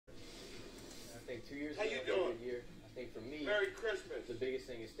2 years How ago, you doing? every year, I think for me, Merry Christmas. the biggest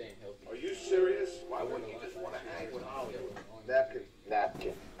thing is staying healthy. Are you serious? Why wouldn't you just want to hang with Holly? Napkin.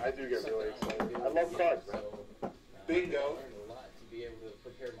 Napkin. I do get really excited. I love cards, bro. Bingo.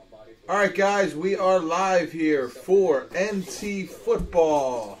 All right, guys, we are live here for NT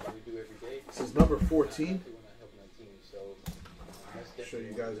Football. This is number 14. Show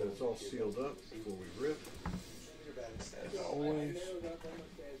you guys that it's all sealed up before we rip. As always.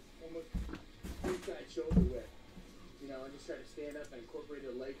 You know, I just try to stand up and incorporate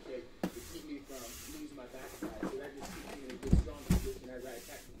a leg kick to keep me from losing my backside. So that just keeps me in a good, strong position as I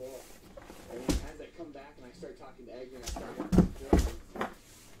attack the ball. And as I come back and I start talking to Edgar, I start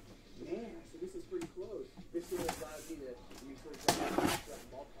man, I said, this is pretty close. This is what allows me to refer to the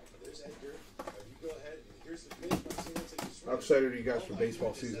ballpark. There's Edgar. You go ahead. Here's the pitch. How excited are you guys for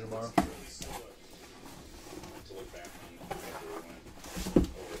baseball season tomorrow? To look back on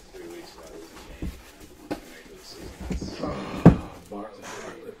over 3 weeks without losing a game and make it the season. Bartlett.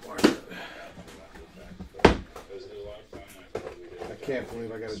 I can't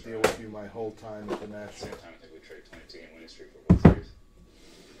believe I got to deal with you my whole time at the National. Same time, I think we traded 22 game winning streak for World Series.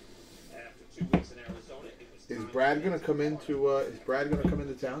 After 2 weeks in Arizona, Is Brad going to come into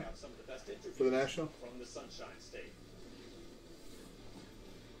town for the National? From the Sunshine State.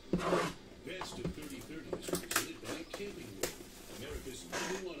 Best of 30/30 is presented by Camping World, America's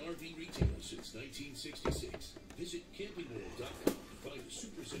 #1 RV retailer since 1966. Visit campingworld.com to find a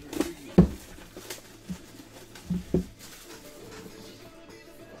super center near you.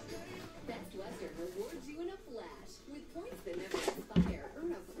 Best Western rewards you in a flash with points that never expire.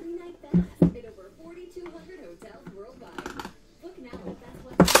 Earn a free night pass at over 4,200 hotels worldwide. Book now at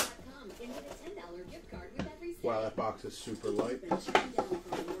bestwestern.com and get a $10 gift card with every stay. Wow, that box is super light.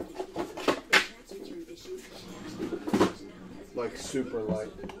 Like super light.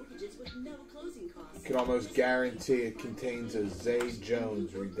 You can almost guarantee it contains a Zay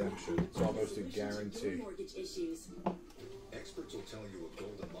Jones redemption. It's almost a guarantee. Experts will tell you a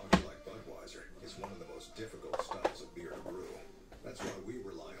golden lager like Budweiser is one of the most difficult styles of beer to brew. That's why we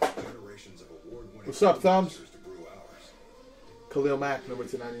rely on generations of award-winning What's up, Thumbs? to brew ours. Khalil Mack, number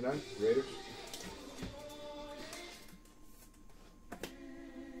 299, Raiders.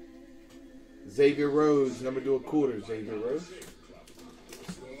 Xavier Rose, number 225, Xavier Rose.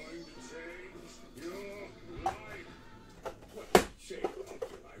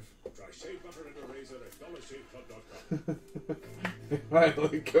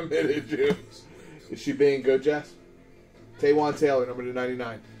 Finally committed, Jim. Is she being good, Jess? Taywan Taylor, number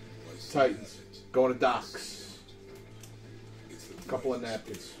 299. Titans. Going to Docs. Couple of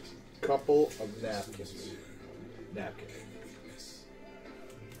napkins. Napkin.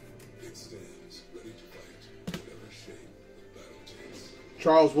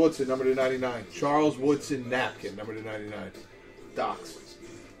 Charles Woodson, number 299. Charles Woodson, napkin, number 299. Docs.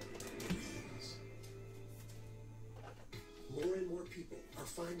 More and more people are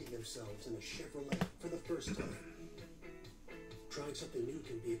finding themselves in a Chevrolet for the first time. Trying something new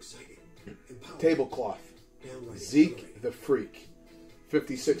can be exciting. Empowering. Tablecloth. Zeke the Freak.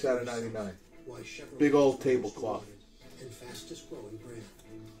 56 out of 99. Big old tablecloth. And fastest growing brand.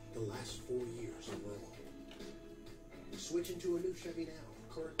 The last 4 years in a row. Switching to a new Chevy now.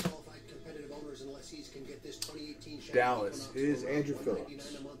 Current qualified competitive owners and lessees can get this 2018 Chevy. Dallas is Andrew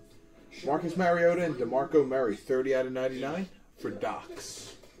Phillips. Marcus Mariota and DeMarco Murray, 30 out of 99 for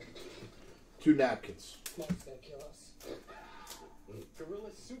Docs. 2 napkins.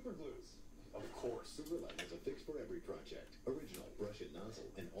 Gorilla Super Glues. Of course, Superlight has a fix for every project. Original brush and nozzle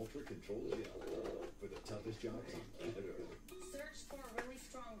and ultra control gel for the toughest jobs on planet Earth. Search for a really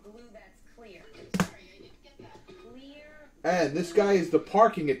strong glue that's clear. Sorry, I didn't get that. Clear. And this guy is the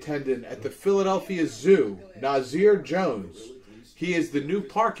parking attendant at the Philadelphia Zoo, Nazir Jones. He is the new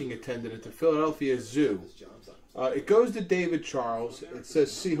parking attendant at the Philadelphia Zoo. It goes to David Charles. It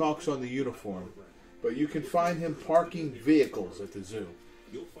says Seahawks on the uniform. But you can find him parking vehicles at the zoo.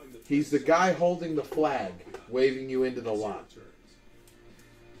 He's the guy holding the flag, waving you into the lot.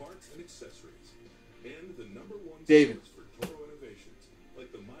 David.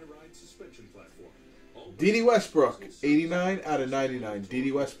 D.D. Westbrook, 89 out of 99.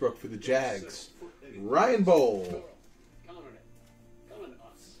 D.D. Westbrook for the Jags. Ryan Bowl.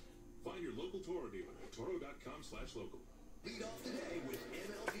 Find your local Toro dealer at toro.com/local. Lead off today with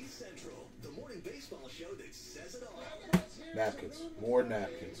MLB Central, the morning baseball show that says it all. Napkins. More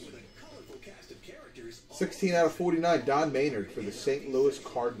napkins. With a colorful cast of characters. 16 out of 49. Don Maynard for the St. Louis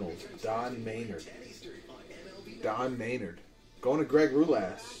Cardinals. Don Maynard. Going to Greg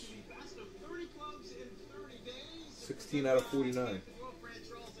Rulas. 16 out of 49.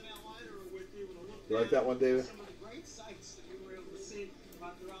 You like that one, David? Some of the great sights that we were able to see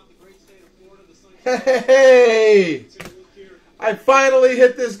throughout the great state of Florida. The sunshine. Hey! I finally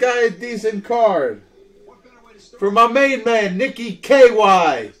hit this guy a decent card. For my main man, Nicky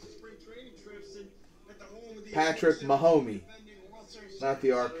KY. Patrick Mahomes. Not the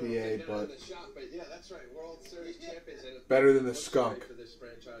RPA, but yeah, that's right. World Series champions. better than the skunk. For this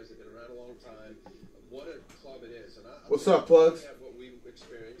franchise, they've been around a long time. What a club it is. And What's up, Plugs? what we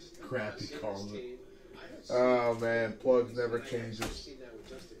experienced. Crappy Carlin. Oh man, Plugs never changes.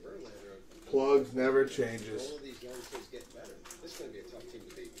 Plugs never changes. All of these young kids get better. This is going to be a tough team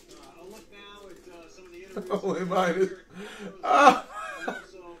to beat. I'll look now at some of the interviews. Only minus.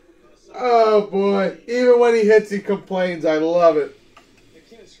 Oh boy! Even when he hits, he complains. I love it.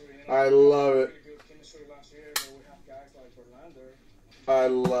 I love it. I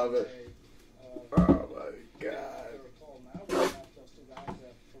love it. Oh my God!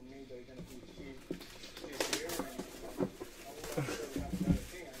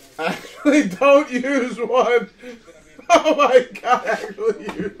 Actually, don't use one. Oh my God! Actually,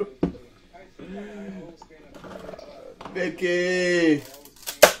 use. Nicky.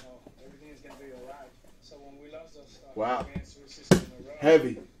 Wow.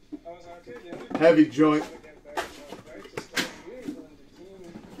 Heavy. Heavy joint.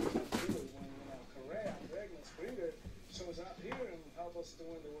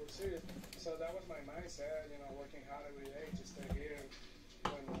 So that was my mindset, working hard every day to stay here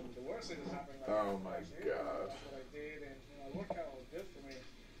when the worst thing was happening. Oh my God. That's what I did, and it worked out good for me.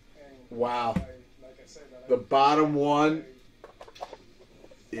 And wow. Like I said, the bottom one.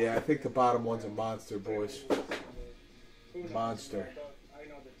 Yeah, I think the bottom one's a monster, boys. Monster.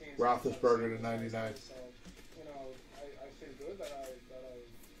 Roethlisberger to 99. So, I feel good that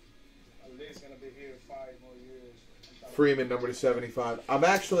I at least gonna be here 5 more years. Freeman, number to 75. I'm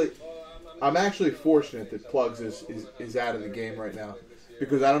actually fortunate that Plugs is out of the game right now,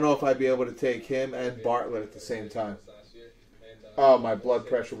 because I don't know if I'd be able to take him and Bartlett at the same time. Oh, my blood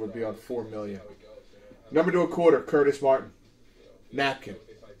pressure would be on 4 million. Number to a quarter, Curtis Martin. Napkin.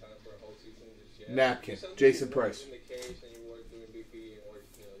 Napkin. Jason Price.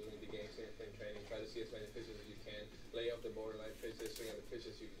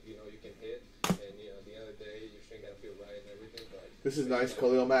 This is nice.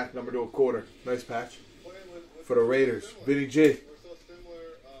 Khalil Mack, number to a quarter. Nice patch. For the Raiders. Vinny G. We're so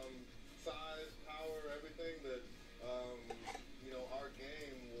similar, size, power, everything that, our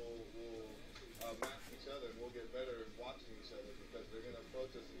game will match each other, and we'll get better at watching each other because they're going to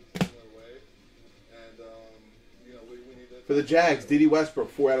approach us in a similar way. And, we need to... For the Jags, Dede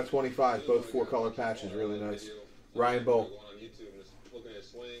Westbrook, 4 out of 25. Both 4-color patches. Really nice. Ryan Bolt. On YouTube and just looking at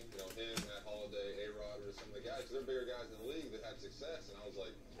swing, him, Matt Holiday, A-Rod, or some of the guys, because they're bigger guys in the league that had success, and I was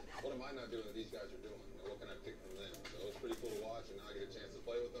like, what am I not doing that these guys are doing? What can I pick from them? So it was pretty cool to watch, and now I get a chance to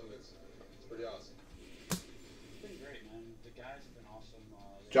play with them. It's pretty awesome. It's been great, man. The guys have been awesome.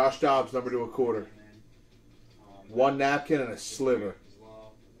 Josh Dobbs, number to a quarter. 1 napkin and a sliver.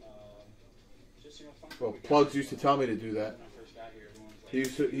 Well, Plugs used to tell me to do that. He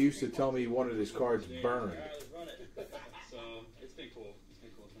used to tell me he wanted his cards burned. So it's been cool. It's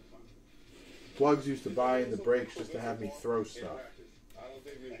been fun. Plugs used to buy in the breaks just to have me throw stuff. I don't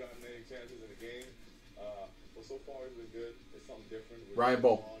think we've gotten many chances in the game, but so far it's been good. It's something different. Ryan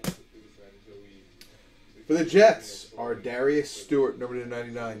Bolt. For the Jets, our Darius Stewart, number to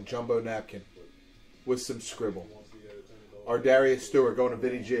 99, jumbo napkin with some scribble. Our Darius Stewart going to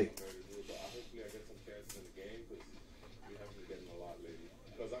Vinny G. Hopefully I get some chances in the game because we haven't been getting a lot lately.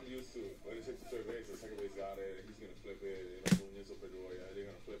 Because I'm used to when it's hit the third base, the second base got it, and he's going to flip it. They're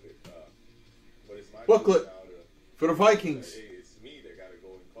going to flip it. But it's my booklet now to, for the Vikings. It's me that got to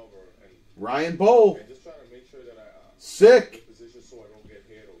go and cover and Ryan Bowl. And just try to make sure that I sick. Position so I don't get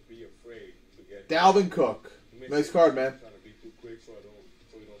hit or be afraid to get Dalvin Cook. Nice card, man. Trying to be too quick so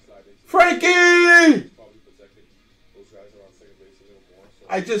we don't slide into Frankie! Probably protected those guys around second base a little more. So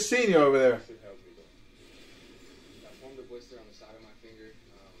I just seen you over there. should help me though. I formed a blister on the side of my finger.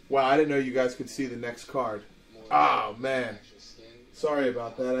 Wow, I didn't know you guys could see the next card. Oh, man. Sorry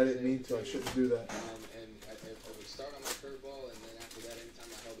about that. I didn't mean to. I shouldn't do that. And I would start on my curveball, and then after that,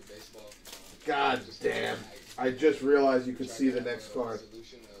 anytime I held a baseball. God damn. I just realized you could see the next card.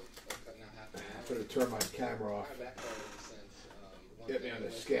 I'm going to turn my camera off. Get me on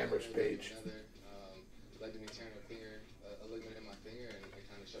the scammers page. Led to me tearing a ligament in my finger, and it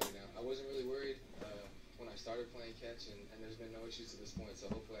kind of shut me down. I wasn't really worried when I started playing catch, and there's been no issues to this point, so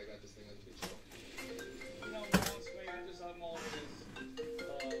hopefully I got this thing under control. I'm always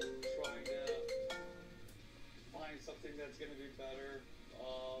trying to find something that's going to be better.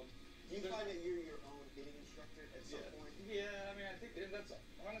 Do you find that you're your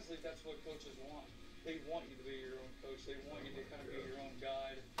like that's what coaches want. They want you to be your own coach. They want you to kind of be your own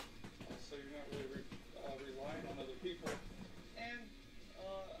guide. So you're not really relying on other people. And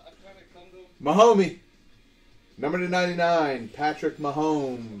I kind of come to Mahomie. Number to 99, Patrick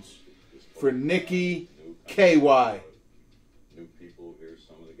Mahomes. For Nikki KY. New people, here's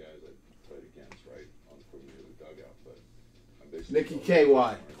some of the guys I played against, right? From the dugout. But I'm basically Nikki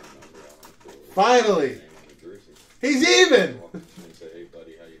KY. Finally! He's even! Say, hey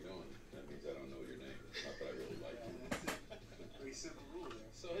buddy, how you doing? That means I don't know your name. Not that I really like you. Pretty simple rule there.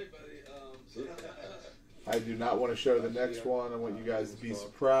 So hey buddy, I do not want to show the next one. I want you guys to be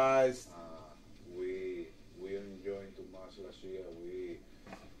surprised. We enjoying too much last year. We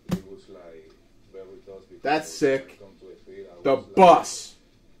was like very tough. That's sick. The bus.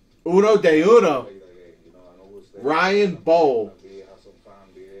 Uno de uno. Ryan Bowl.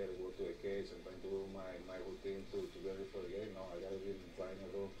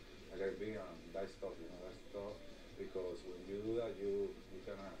 Because when you do that, you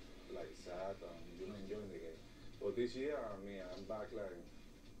kind of like sad and you're not enjoying the game. But this year, I mean, I'm back like.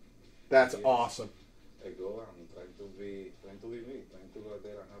 That's awesome. I go. I'm trying to be me, trying to go out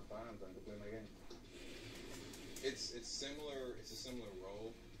there and have fun, trying to play my game. It's similar. It's a similar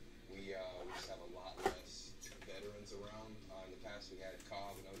role. We just have a lot less veterans around. In the past, we had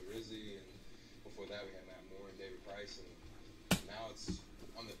Cobb and Odorizzi, and before that, we had Matt Moore and David Price. And now it's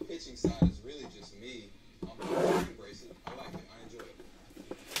on the pitching side. It's really just me. I embrace it. I like it. I enjoy it.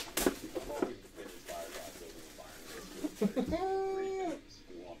 I've always been inspired by building environments.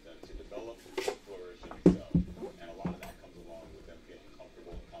 We want them to develop, flourish, and excel. And a lot of that comes along with them getting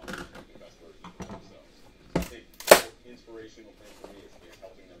comfortable and confident in the best version of themselves. I think the inspirational thing for me is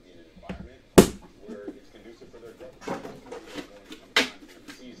helping them be in an environment where it's conducive for their growth. We're going to come time in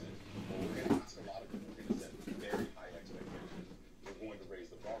the season where we're going to ask a lot of them. We're going to set very high expectations. We're going to raise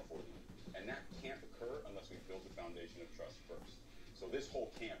the bar for them. And that can't occur unless we build the foundation of trust first. So this whole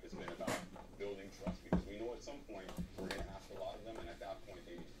camp has been about building trust because we know at some point we're going to ask a lot of them, and at that point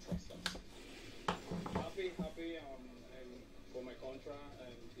they need to trust us. happy and for my contract,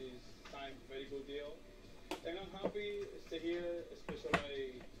 and this time very good deal. And I'm happy to hear,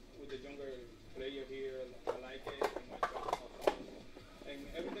 especially with the younger player here. I like it, and my job is fun, and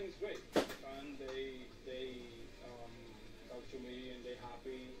everything is great. And they talk to me, and they're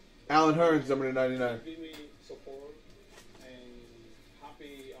happy. Alan Hearns, number 99. Give me support and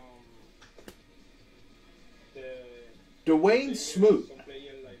happy. Dwayne Smoot.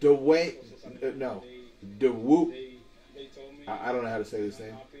 Dwayne. No. DeWoop. I don't know how to say this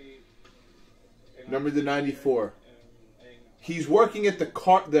name. Number to 94. He's working at the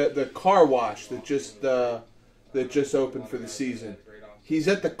car wash that just opened for the season. He's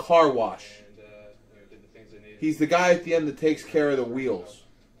at the car wash. He's the guy at the end that takes care of the wheels.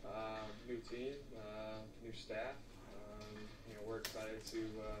 New team, new staff. We're excited to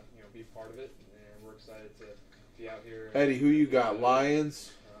be part of it, and we're excited to be out here. Eddie, who you got?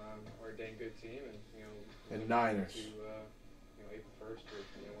 Lions. We're a dang good team, and Niners. To April 1st,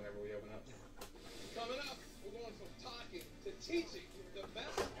 or whenever we open up. Coming up, we're going from talking to teaching the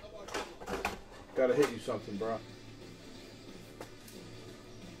best of our talent. Gotta hit you something, bro.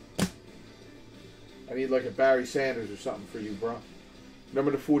 I need like a Barry Sanders or something for you, bro.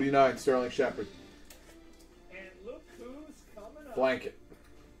 Number to 49, Sterling Shepard. And look who's coming up. Blanket.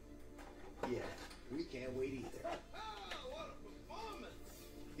 Yeah, we can't wait either. What a performance!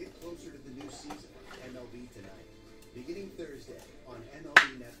 Get closer to the new season, MLB Tonight, beginning Thursday on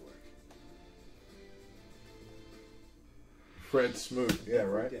MLB Network. Fred Smoot. Yeah,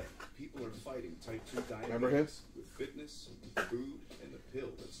 Every right. day, people are fighting type 2 diabetes. Remember him? With fitness, food, and the pill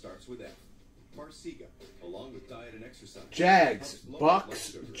that starts with F. Farxiga, along with diet and exercise. Jags, helps lower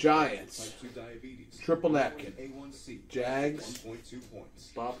Bucks, blood sugar, Giants. type 2 diabetes, Triple napkin. A1C, Jags, 1.2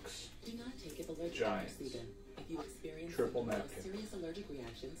 points. Bucks, Do not take it allergic Giants. Farxiga. If you experience Triple symptoms of napkin. serious allergic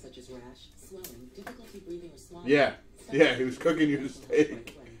reactions such as rash, swelling, difficulty breathing, or swallowing, Yeah. stop Yeah, he was taking cooking you a medications steak.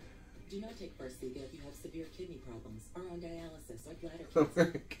 right away. Do not take Farxiga if you have severe kidney problems, are on dialysis, or bladder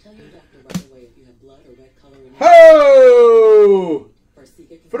cancer. Tell your doctor right away if you have blood or red color in your Ho! Farxiga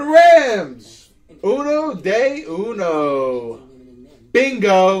can For the Rams, Uno de Uno.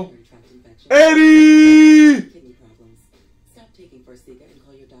 Bingo. Eddie. Kidney problems. Stop taking Farxiga and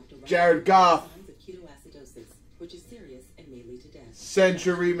call your doctor right Jared away Goff. for signs of ketoacidosis, which is serious and may lead to death.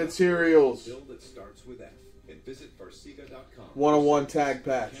 Century Materials. Pill that starts with F. And visit Farxiga.com. 101 tag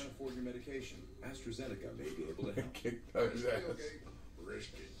patch. Can't afford your medication. AstraZeneca may be able to help. Kick those ass.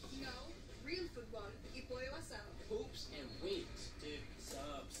 No, real football y pollo asado. Hoops and wings, dude.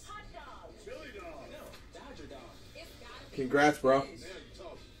 Subs. Hot dog. Chili dog. No, Dodger dog. It's gotta be. Congrats, bro. Now you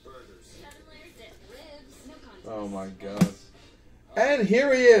talk, Bird. Oh my God. And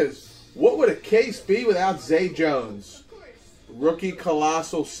here he is. What would a case be without Zay Jones? Rookie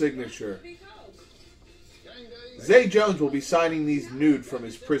Colossal Signature. Zay Jones will be signing these nude from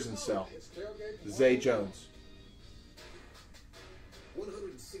his prison cell. Zay Jones.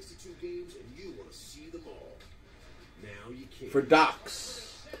 162 games and you want to see them all. Now you can. For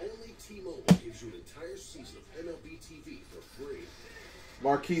Docs. Only T-Mobile gives you an entire season of MLB TV for free.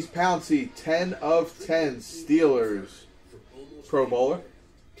 Marquise Pouncey, 10 of 10 Steelers. Pro Bowler.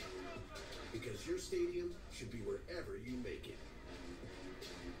 Because your stadium should be wherever you make it.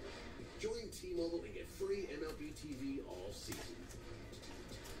 Join T-Mobile and get free MLB TV all season.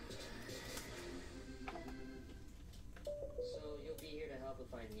 So you'll be here to help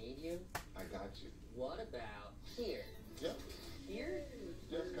if I need you? I got you. What about here? Yep. Here?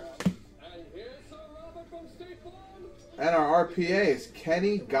 Yes, Kyle. And here's Sir Robert from State Farm. And our RPA is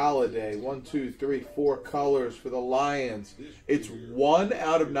Kenny Galladay. 1, 2, 3, 4 colors for the Lions. It's 1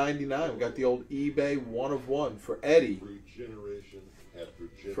 out of 99. We got the old eBay 1 of 1 for Eddie. Generation after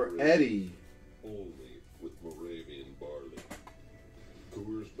generation. For Eddie. Only with Moravian barley.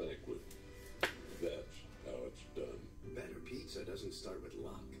 Coors Banquet. That's how it's done. Better pizza doesn't start with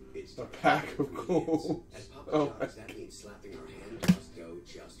luck. It's A pack of gold. At Papa Oh, John's, that means slapping our hand-tossed dough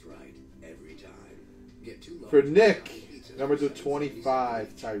just right every time. Get two for Nick, number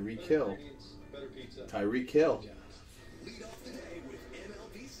 25, Tyreek Hill. Tyreek Hill.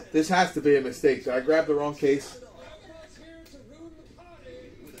 This has to be a mistake. Did I grab the wrong case?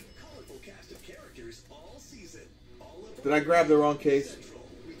 Did I grab the wrong case?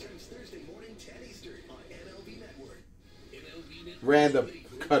 Random.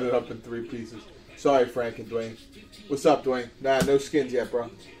 Cut it up in 3 pieces. Sorry, Frank and Dwayne. What's up, Dwayne? Nah, no skins yet, bro.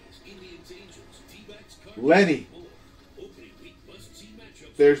 Lenny.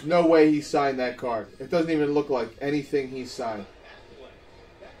 There's no way he signed that card. It doesn't even look like anything he signed.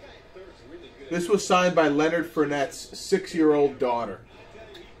 This was signed by Leonard Fournette's 6-year-old daughter.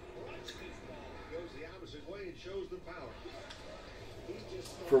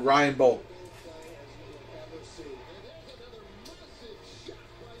 For Ryan Bolt.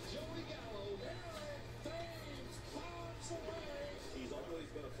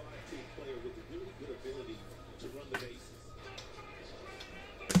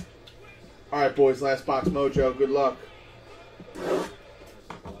 All right, boys. Last box mojo. Good luck. A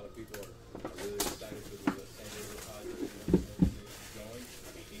lot of people are really excited for the San Diego Padres going.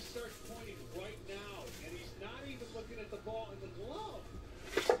 He starts pointing right now, and he's not even looking at the ball in the glove.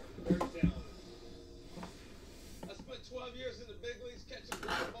 Very talented. I spent 12 years in the big leagues catching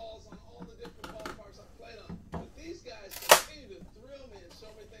ground balls on all the different ballparks I played on. But these guys continue to thrill me and show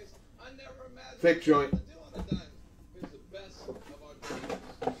me things I never imagined Thick joint. to do on the diamond. Here's the best of our dreams.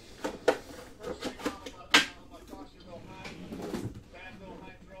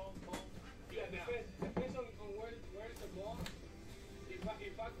 Depends on where's the ball.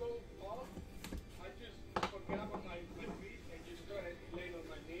 If I go off, I just grab on my feet and just go ahead and lay on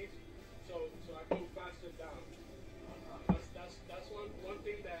my knees, so I go faster down. That's one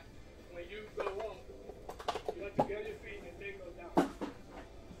thing that when you go up, you have to get your feet and then go down.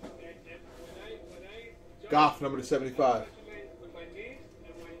 And when I jump, Goff, number 75. with my knees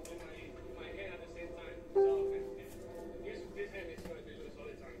and my hand at the same time. So this hand is going to do this all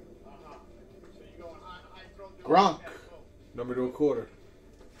the time. So you go on high throw. Gronk, number 2 1/4.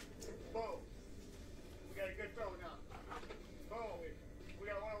 Boom. We got a good throw now. Boom. We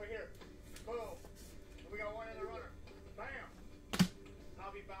got one over here. Boom. We got one in the runner. Bam.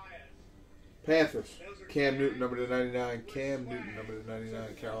 Javi Baez. Panthers. Cam Newton, number 99. Cam Newton, number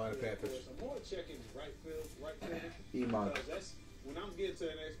 99. Carolina Panthers. I'm more checking right field, Iman. because that's when I'm getting to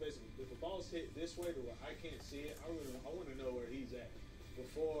the next base. If the ball's hit this way to where I can't see it, I want to know where he's at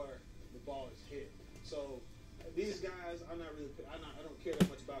before the ball is hit. So these guys, I don't care that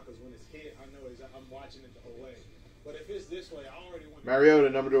much about, because when it's hit, I know I'm watching it the whole way. But if it's this way, I already want Mariota,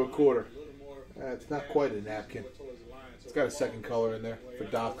 number 2 1/4. a little more. It's not quite a napkin. It's got a second color in there for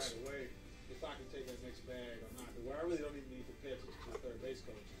Docs. If I can take that next bag or not, where I really don't even need to pay attention to the third base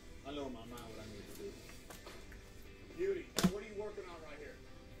coach. I know in my mind what I need to do. Beauty. Now, what are you working on right here?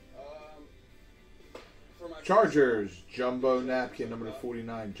 For my Chargers, Jumbo Napkin, number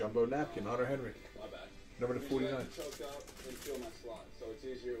 49. Jumbo Napkin, Hunter Henry. My bad. Number 49. I choked up and feel my slot, so it's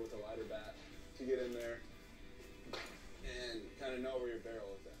easier with a lighter bat to get in there and kind of know where your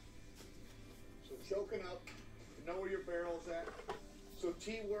barrel is at. So choking up, know where your barrel's at. So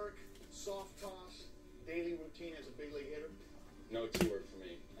tee work, soft toss, daily routine as a big league hitter. No tee work for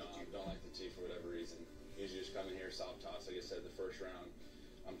me. Don't like the tee for whatever reason. Usually just come in here, soft toss. Like I said, the first round,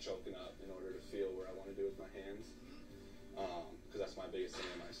 I'm choking up in order to feel where I want to do with my hands. Because that's my biggest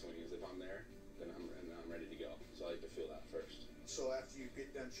thing in my swing is if I'm there, then I'm ready to go. So I like to feel that first. So after you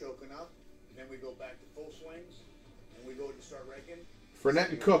get done choking up, then we go back to full swings, and we go to start raking. Fournette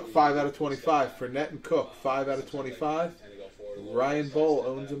and Cook, 5 out of 25. Fournette and Cook, 5 out of 25. Ryan Bowl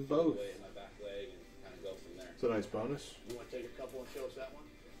owns them both. It's a nice bonus. You want to take a couple and show us that one?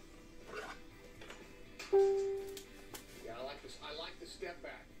 Yeah, I like this. I like the step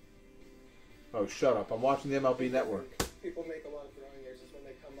back. Oh, shut up. I'm watching the MLB Network. People make a lot of throwing errors when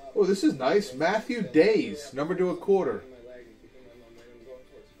they come up. Oh, this is nice. Matthew Days, number 2/4.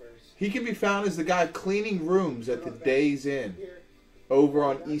 He can be found as the guy cleaning rooms at the Days Inn over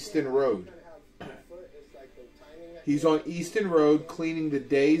on Easton Road. He's on Easton Road cleaning the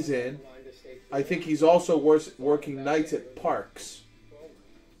Days Inn. I think he's also working nights at Parks,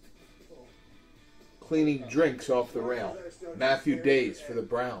 cleaning drinks off the rail. Matthew Days for the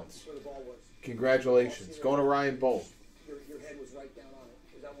Browns. Congratulations. Going to Ryan Bowl. Your head was right down on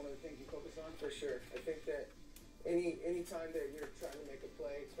it. Is that one of the things you focus on? For sure. I think that any time that you're trying to make a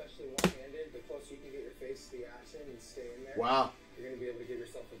play, especially one-handed, the closer you can get your face to the action and stay in there, Wow. you're going to be able to give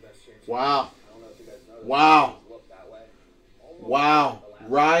yourself the best chance. Wow. I don't know if you guys know Wow. look that way. Wow.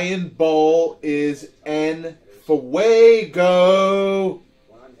 Ryan Bowl is en fuego.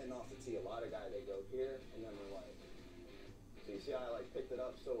 When I'm hitting off the tee, a lot of guys, they go here, and then they're like, so you see how I picked it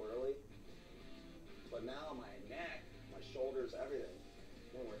up so early? But now my neck, my shoulders, everything.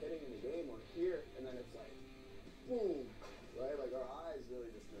 When we're hitting in the game, we're here, and then it's like, boom, right? Like our eyes really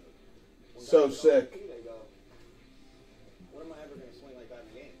just move. When So guys sick. Go on the tee, they go, when am I ever going to swing like that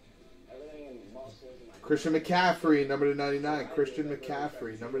in the game? Everything in muscles and my Christian McCaffrey, number 99. Christian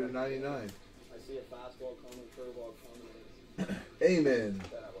McCaffrey, number 99. I see a fastball coming, curveball coming. Amen.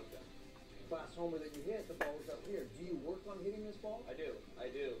 That I looked at. Fast homer that you hit, the ball was up here. Do you work on hitting this ball? I do.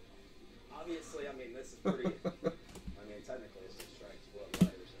 Obviously, I mean, this is pretty. I mean, technically, it's just strikes,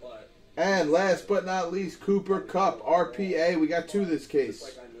 but. And last but not least, Cooper Kupp, RPA. We got two this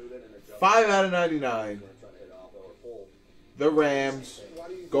case. 5 out of 99. The Rams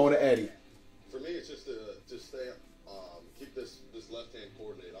going to Eddie. For me, it's just to stay, keep this left hand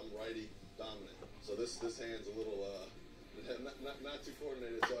coordinated. I'm righty dominant, so this hand's a little not too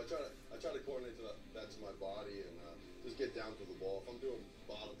coordinated. So I try to coordinate that to my body and just get down to the ball. If I'm doing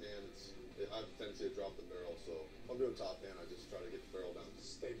bottom hand, I have a tendency to drop the barrel. So if I'm doing top hand, I just try to get the barrel down.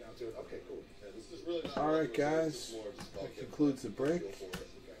 Stay down to it. Okay, cool. Yeah, this is really not. All right, guys. That concludes the break.